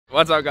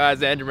What's up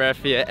guys, Andrew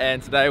Murphy here,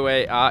 and today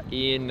we are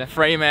in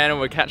Fremantle.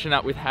 We're catching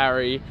up with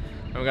Harry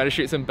and we're going to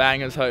shoot some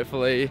bangers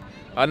hopefully.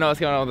 I don't know what's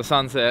going on with the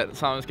sunset,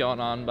 something's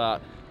going on,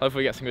 but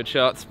hopefully we get some good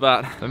shots.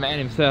 But the man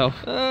himself.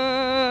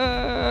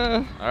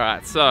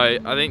 Alright, so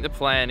I think the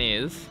plan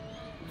is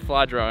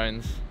fly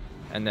drones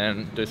and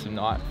then do some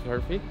night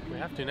photography. We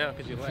have to now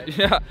because you're late.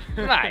 Yeah,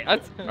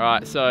 mate.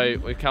 Alright, so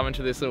we're coming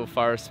to this little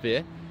forest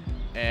sphere.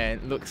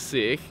 And looks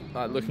sick,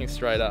 like looking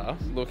straight up.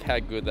 Look how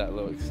good that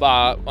looks.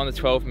 But on the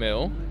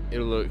 12mm,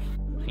 it'll look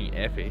fucking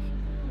epic.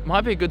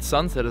 Might be a good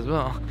sunset as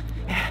well.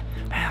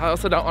 I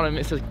also don't want to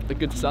miss a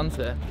good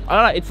sunset. I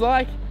don't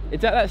know,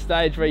 it's at that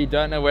stage where you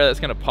don't know whether it's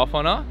gonna pop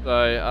or not. So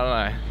I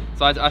don't know.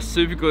 So I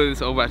super glued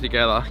this all back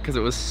together because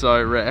it was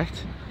so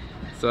wrecked.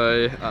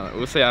 So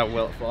we'll see how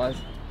well it flies.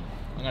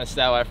 I'm gonna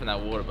stay away from that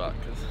water butt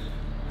because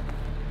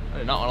I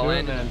do not want to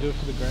land in it. Do it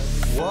for the ground.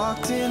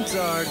 Walked in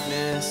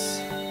darkness.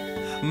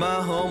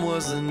 My home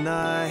was a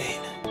night.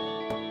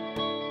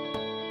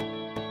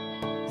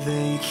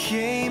 They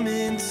came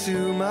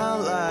into my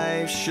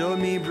life, showed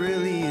me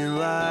brilliant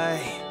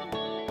light.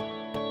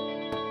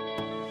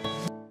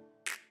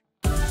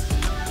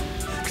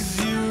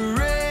 'Cause you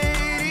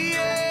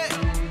radiate,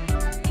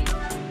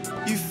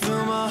 you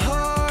fill my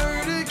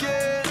heart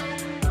again.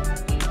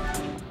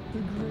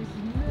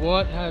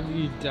 What have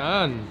you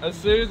done? As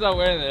soon as I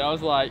went in there, I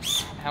was like,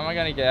 how am I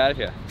gonna get out of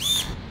here?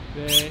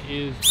 There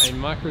is a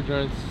micro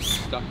drone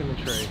stuck in the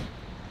tree.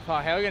 Oh,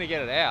 how are we gonna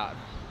get it out?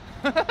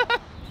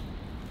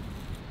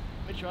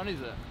 Which one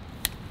is it?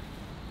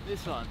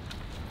 This one.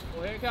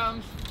 Well, here it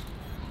comes.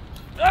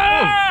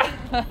 Ah!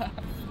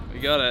 We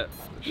got it.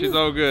 She's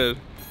all good.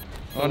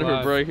 I wonder if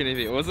it broke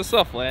anything. It was a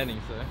soft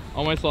landing, so.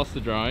 Almost lost the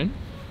drone,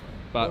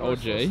 but all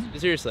G.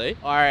 Seriously,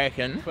 I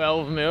reckon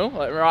 12mm,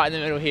 like right in the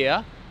middle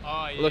here.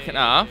 Oh, yeah, looking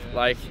up,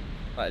 like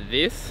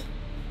this.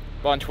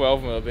 But on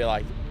 12mm, it'll be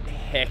like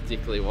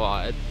hectically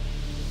wide.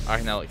 I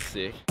reckon that looks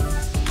sick.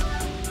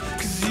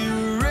 Cause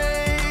you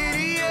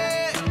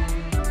radiate,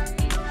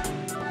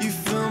 you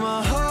fill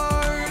my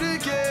heart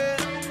again.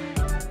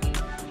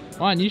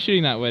 Why aren't you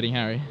shooting that wedding,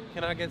 Harry?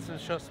 Can I get some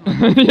shots?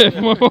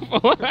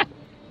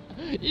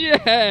 Yeah,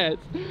 yes!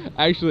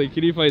 Actually,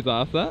 can you please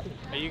ask that?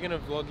 Are you gonna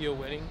vlog your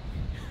wedding?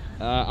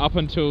 Up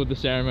until the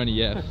ceremony,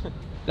 yes.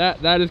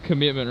 That is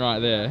commitment right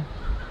there.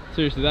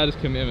 Seriously, that is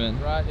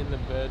commitment. Right in the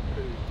bird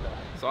poo.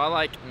 So I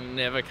like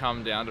never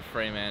come down to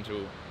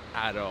Fremantle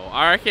at all.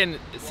 I reckon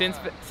since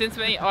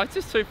me, it's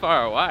just too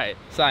far away.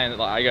 Saying that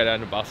like I go down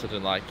to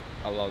Busselton like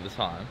a lot of the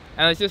time,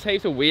 and there's just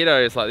heaps of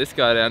weirdos like this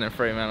guy down in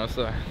Fremantle.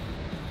 So I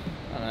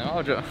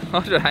don't know.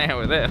 I'll just hang out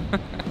with them.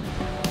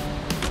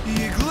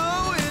 You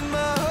glow in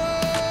my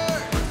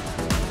heart.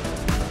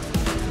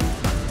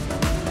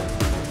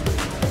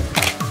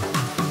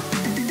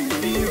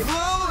 You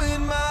glow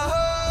in my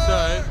heart.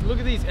 So look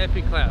at these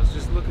epic clouds.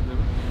 Just look at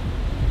them.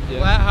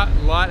 Yeah.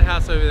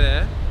 Lighthouse over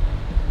there.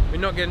 We're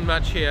not getting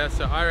much here,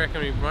 so I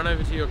reckon we run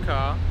over to your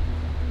car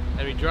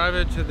and we drive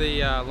over to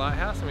the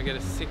lighthouse and we get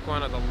a sick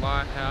one at the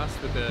lighthouse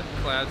with the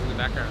clouds in the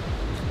background.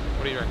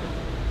 What do you reckon?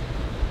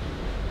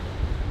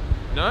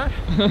 No?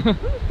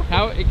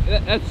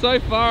 That's so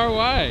far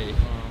away.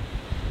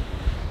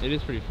 Oh. It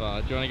is pretty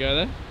far. Do you want to go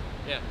there?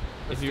 Yeah.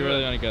 If you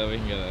really want to go there, we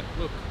can go there.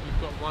 Look,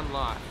 you've got one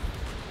life.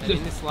 And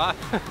in this life,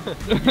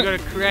 you've got to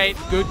create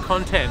good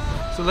content.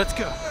 So let's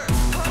go.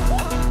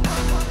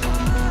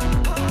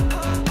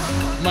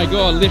 My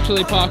god,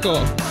 literally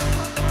parkour.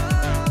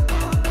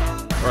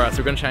 Alright, so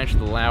we're going to change to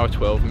the lower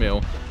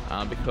 12mm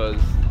because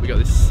we got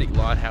this sick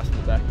lighthouse in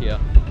the back here,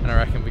 and I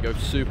reckon if we go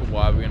super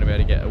wide, we're going to be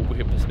able to get a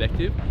wicked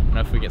perspective, and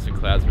hopefully we get some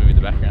clouds moving in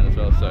the background as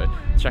well. So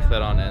check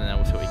that on and then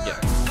we'll see what we get.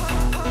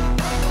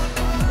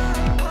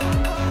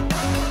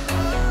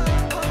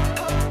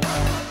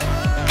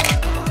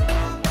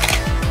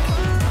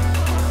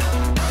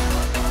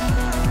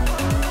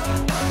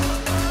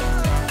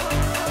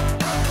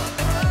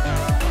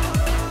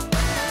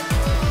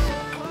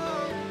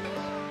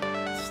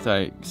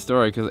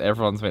 Story because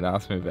everyone's been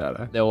asking me about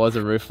it. There was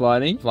a roof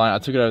lining. I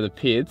took it over the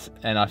pits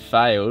and I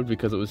failed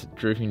because it was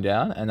drooping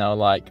down, and they were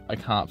like, I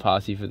can't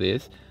pass you for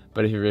this,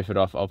 but if you rip it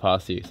off, I'll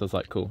pass you. So I was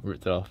like, cool,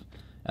 ripped it off.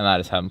 And I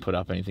just haven't put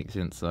up anything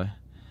since. So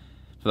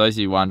for those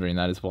of you wondering,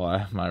 that is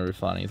why my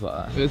roof lining is like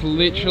that. There's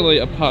literally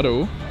a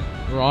puddle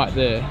right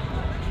there.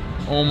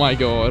 Oh my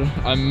god,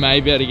 I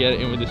may be able to get it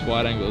in with this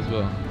wide angle as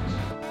well.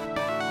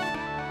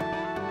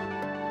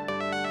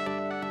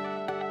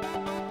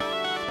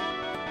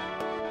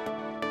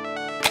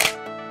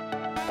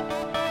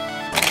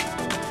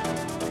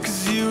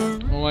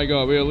 Oh my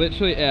god, we are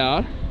literally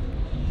out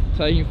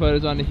taking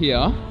photos under here,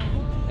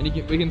 and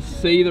we can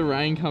see the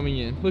rain coming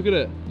in. Look at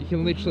it. You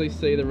can literally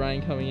see the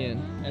rain coming in.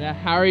 And now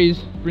Harry's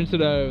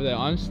sprinted over there.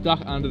 I'm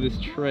stuck under this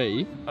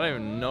tree. I don't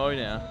even know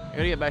now. I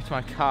gotta get back to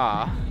my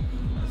car.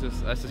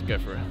 Let's just go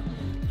for it.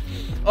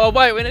 Oh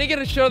wait, we need to get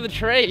a shot of the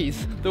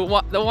trees. The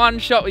one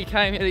shot we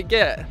came here to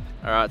get.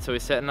 Alright, so we're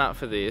setting up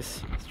for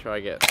this. Let's try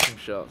to get some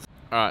shots.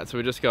 Alright, so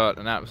we just got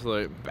an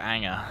absolute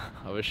banger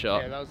of a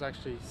shot. Yeah, that was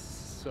actually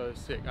so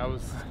sick. I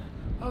was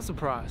I was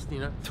surprised, you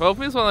know. 12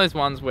 mil is one of those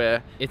ones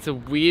where it's a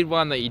weird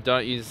one that you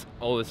don't use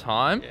all the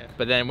time,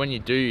 but then when you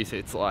do use it,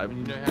 it's like, When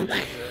you know how to use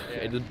it, yeah.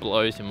 it just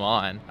blows your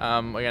mind.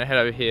 We're gonna head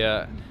over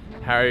here.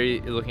 Harry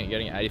is looking at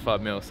getting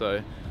 85 mil, so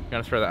I'm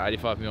gonna throw that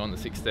 85 mil on the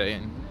 16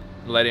 and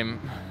let him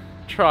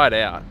try it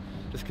out,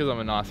 just because I'm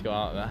a nice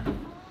guy like that. Alright,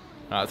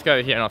 let's go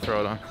over here and I'll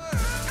throw it on.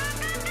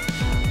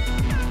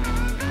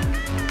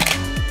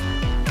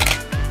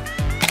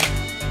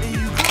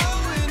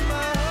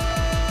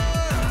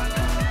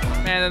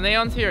 Man, the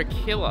neons here are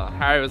killer.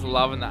 Harry was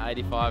loving the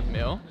 85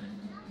 mil.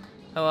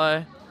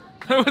 Hello.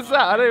 What's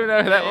that? I don't even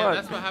know who that was.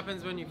 That's what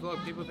happens when you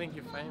vlog. People think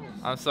you're famous.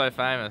 I'm so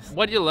famous.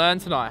 What did you learn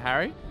tonight,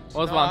 Harry?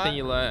 What was one thing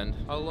you learned?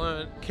 I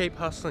learned keep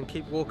hustling,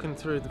 keep walking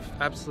through the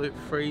absolute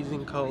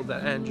freezing cold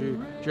that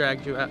Andrew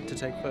dragged you out to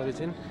take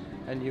photos in,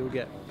 and you'll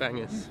get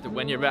bangers.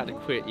 When you're about to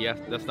quit,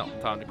 that's not the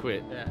time to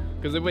quit. Yeah.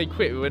 Because if we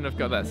quit, we wouldn't have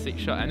got that sick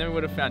shot, and then we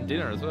would have found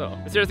dinner as well.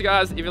 But seriously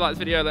guys, if you liked this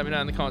video, let me know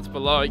in the comments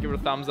below. Give it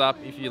a thumbs up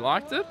if you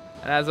liked it.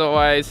 And as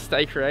always,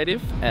 stay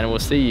creative, and we'll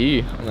see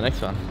you on the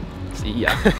next one. See ya.